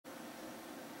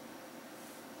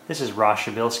This is Ross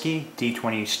Shabilsky,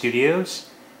 D20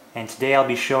 Studios, and today I'll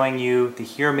be showing you the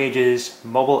HeroMages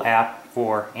mobile app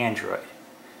for Android.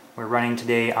 We're running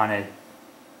today on a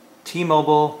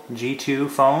T-Mobile G2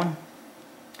 phone,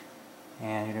 and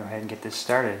I'm going to go ahead and get this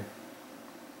started.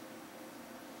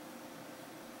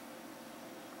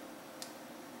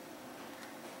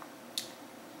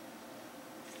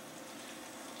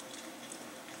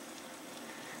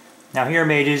 Now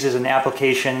HeroMages is an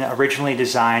application originally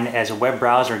designed as a web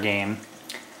browser game,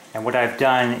 and what I've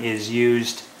done is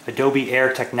used Adobe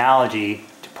AIR technology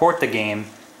to port the game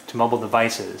to mobile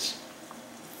devices.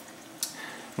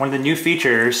 One of the new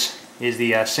features is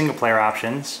the single player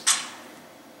options.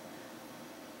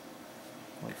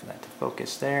 Wait for that to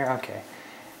focus there. Okay.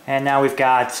 And now we've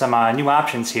got some new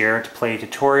options here to play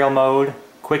tutorial mode,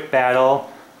 quick battle,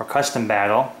 or custom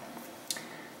battle.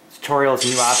 Tutorial is a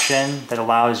new option that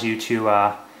allows you to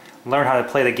learn how to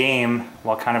play the game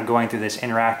while kind of going through this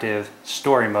interactive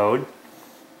story mode.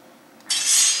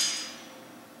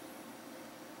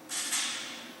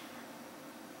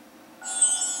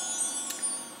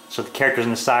 So the characters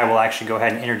on the side will actually go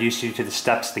ahead and introduce you to the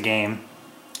steps of the game.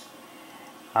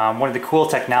 One of the cool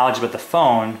technologies with the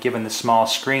phone, given the small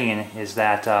screen, is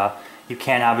that you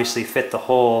can't obviously fit the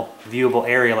whole viewable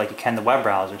area like you can the web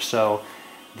browser. So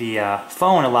the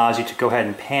phone allows you to go ahead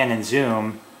and pan and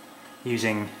zoom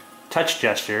using touch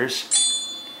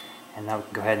gestures. And now we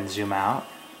can go ahead and zoom out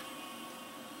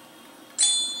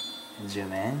and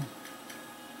zoom in.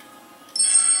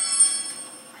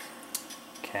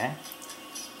 Okay.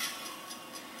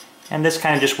 And this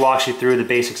kind of just walks you through the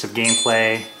basics of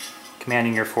gameplay,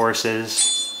 commanding your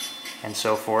forces, and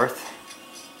so forth.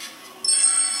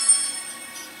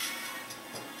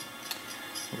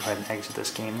 Go ahead and exit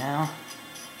this game now.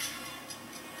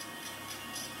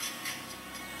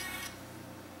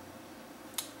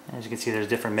 As you can see, there's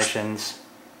different missions,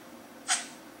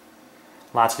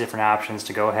 lots of different options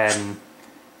to go ahead and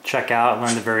check out and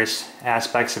learn the various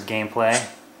aspects of gameplay,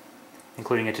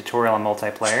 including a tutorial on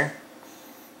multiplayer.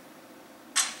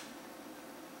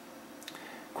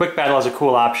 Quick Battle is a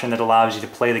cool option that allows you to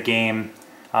play the game,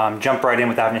 jump right in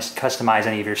without having to customize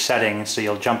any of your settings, so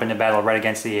you'll jump into battle right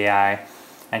against the AI.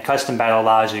 And Custom Battle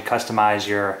allows you to customize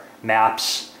your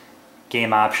maps,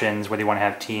 game options, whether you want to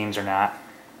have teams or not.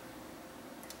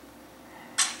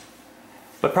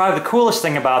 But probably the coolest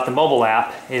thing about the mobile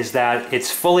app is that it's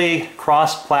fully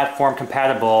cross-platform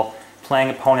compatible,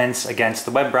 playing opponents against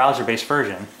the web browser-based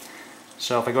version.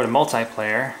 So if I go to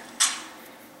multiplayer,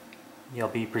 you'll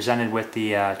be presented with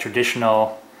the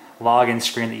traditional login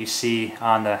screen that you see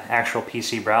on the actual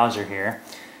PC browser here.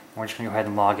 We're just going to go ahead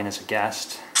and log in as a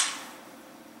guest.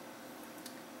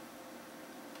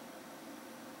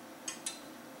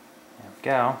 There we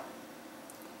go.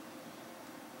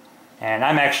 And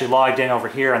I'm actually logged in over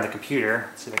here on the computer.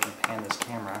 Let's see if I can pan this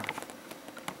camera.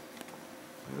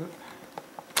 Oop.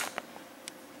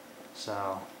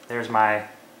 So there's my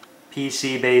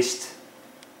PC-based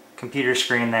computer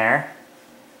screen there.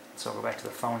 So I'll go back to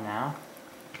the phone now.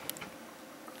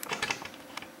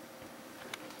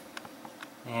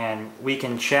 And we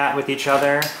can chat with each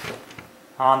other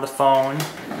on the phone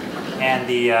and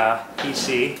the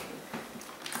PC.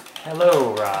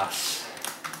 Hello, Ross.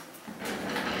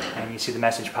 And you see the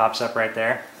message pops up right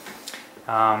there.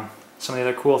 Some of the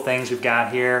other cool things we've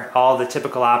got here, all the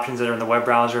typical options that are in the web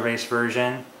browser based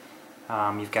version.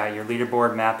 You've got your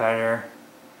leaderboard, map editor.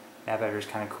 Map editor is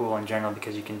kind of cool in general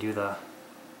because you can do the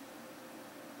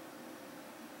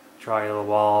draw your little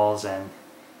walls and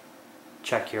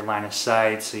check your line of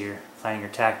sight, so you're planning your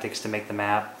tactics to make the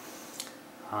map.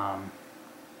 Let's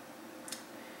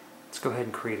go ahead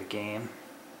and create a game.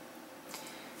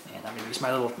 And I'm going to use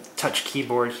my little touch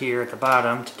keyboard here at the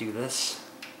bottom to do this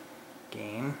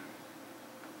game.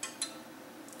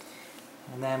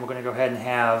 And then we're going to go ahead and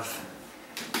have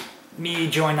me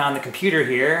join on the computer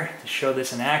here to show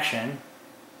this in action.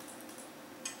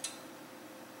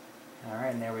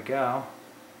 Alright, and there we go.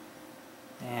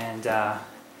 And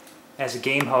as a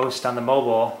game host on the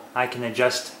mobile, I can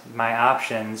adjust my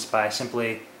options by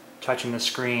simply touching the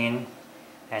screen.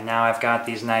 And now I've got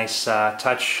these nice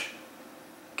touch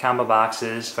combo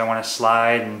boxes. If I want to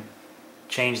slide and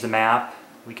change the map,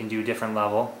 we can do a different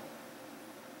level.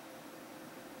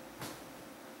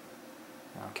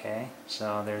 Okay,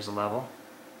 so there's a level.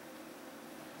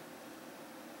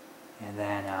 And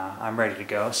then I'm ready to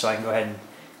go, so I can go ahead and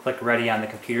click ready on the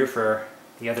computer for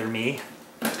the other me.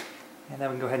 And then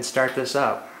we can go ahead and start this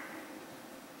up.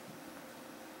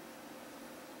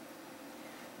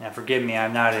 Now forgive me,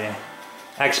 I'm not an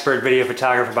expert video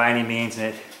photographer by any means,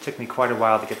 and it took me quite a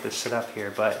while to get this set up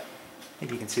here, but I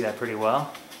think you can see that pretty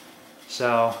well.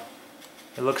 So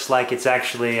it looks like it's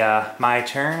actually my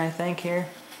turn, I think, here.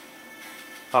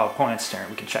 Oh, opponent's turn.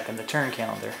 We can check in the turn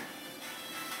calendar.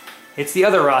 It's the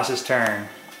other Ross's turn,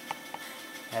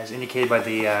 as indicated by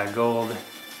the gold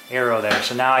arrow there.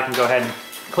 So now I can go ahead and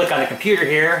click on the computer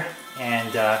here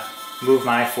and move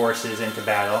my forces into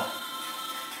battle.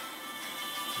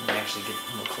 Let me actually get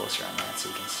a little closer on that so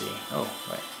you can see. Oh,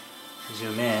 right.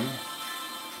 Zoom in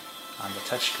on the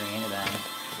touch screen and then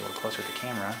get a little closer with the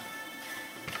camera.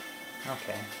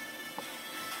 Okay.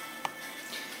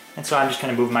 And so I'm just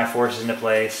going to move my forces into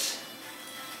place.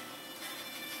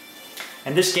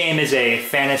 And this game is a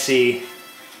fantasy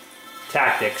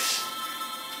tactics.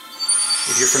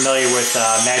 If you're familiar with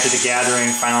Magic the Gathering,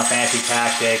 Final Fantasy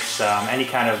Tactics, any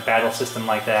kind of battle system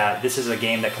like that, this is a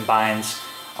game that combines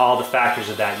all the factors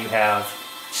of that. You have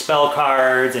spell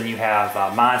cards, and you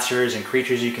have monsters and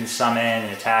creatures you can summon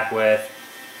and attack with.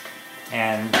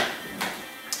 And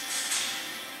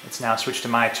it's now switched to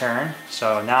my turn.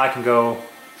 So now I can go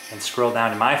and scroll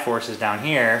down to my forces down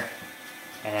here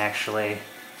and actually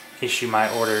issue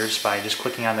my orders by just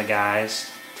clicking on the guys,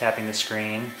 tapping the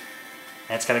screen.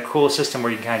 And it's got a cool system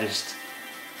where you can kind of just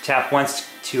tap once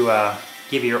to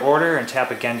give your order and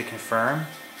tap again to confirm.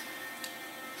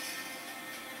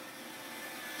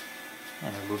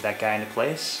 And move that guy into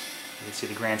place. You can see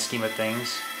the grand scheme of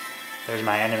things. There's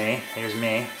my enemy, here's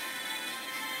me.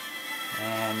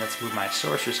 And let's move my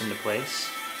sorceress into place.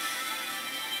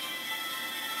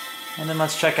 And then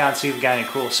let's check out and see if we've got any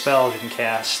cool spells we can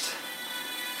cast.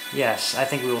 Yes, I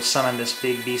think we will summon this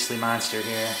big beastly monster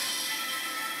here.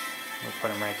 We'll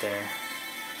put him right there.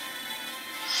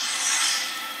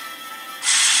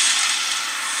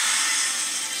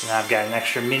 So now I've got an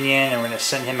extra minion, and we're going to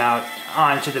send him out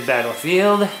onto the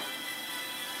battlefield,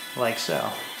 like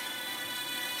so.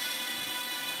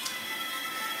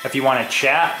 If you want to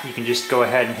chat, you can just go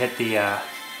ahead and hit the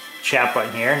chat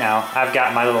button here. Now, I've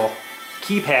got my little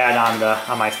keypad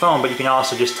on my phone, but you can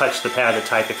also just touch the pad to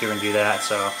type if you're going to do that.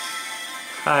 So,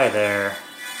 hi there.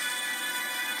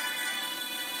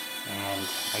 And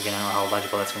again, I don't know how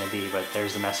legible that's going to be, but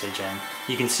there's the message, and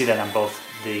you can see that on both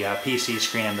the PC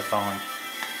screen and the phone.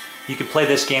 You can play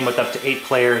this game with up to 8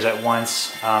 players at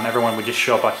once. Everyone would just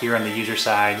show up here on the user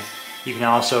side. You can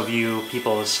also view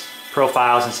people's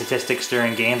profiles and statistics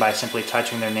during game by simply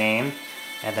touching their name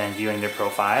and then viewing their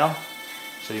profile.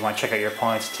 So you want to check out your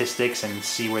opponent's statistics and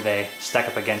see where they stack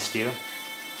up against you.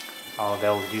 All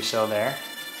available to do so there.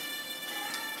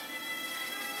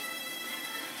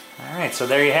 Alright, so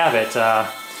there you have it.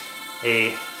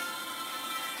 A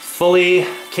fully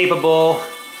capable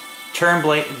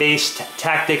turn-based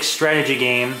tactics strategy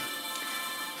game,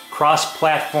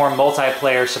 cross-platform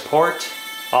multiplayer support,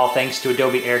 all thanks to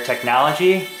Adobe AIR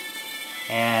technology.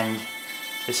 And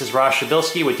this is Ross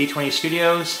Shabilsky with D20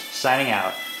 Studios, signing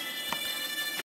out.